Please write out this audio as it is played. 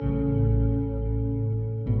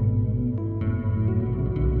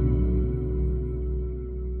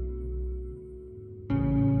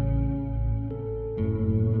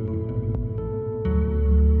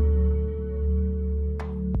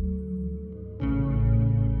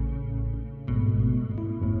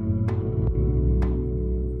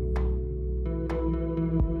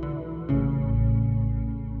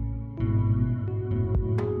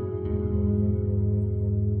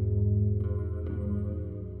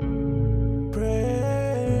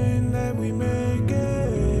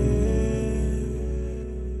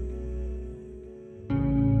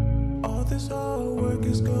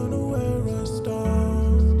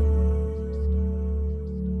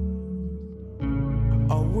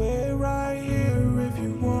wait right here if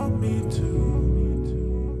you want me to.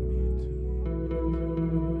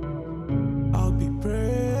 I'll be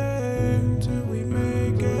praying till we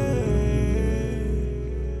make it.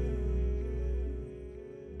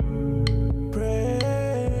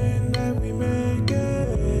 Praying that we make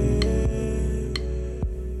it.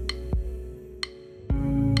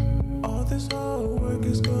 All this hard work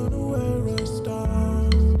is gonna wear us down.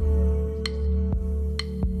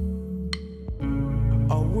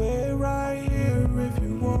 I'll wait right here if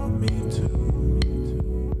you want me to.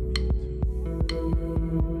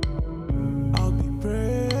 I'll be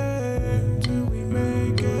praying till we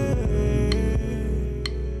make it.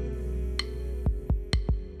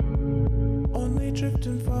 Only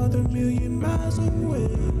drifting farther, million miles away.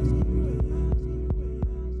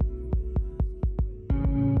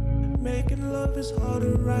 Making love is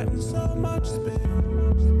harder, writing so much spin.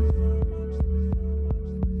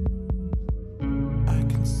 I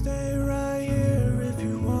can stay right here if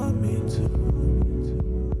you want me to.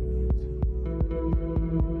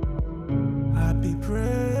 I'd be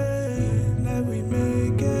praying that we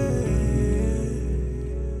make it.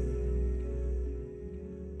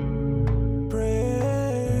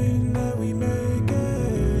 Praying that we make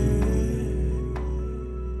it.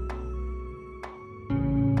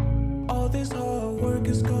 All this hard work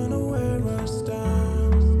is gonna wear us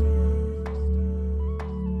down.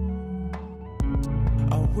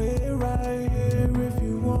 I'll wait right here if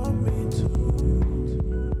you want me to.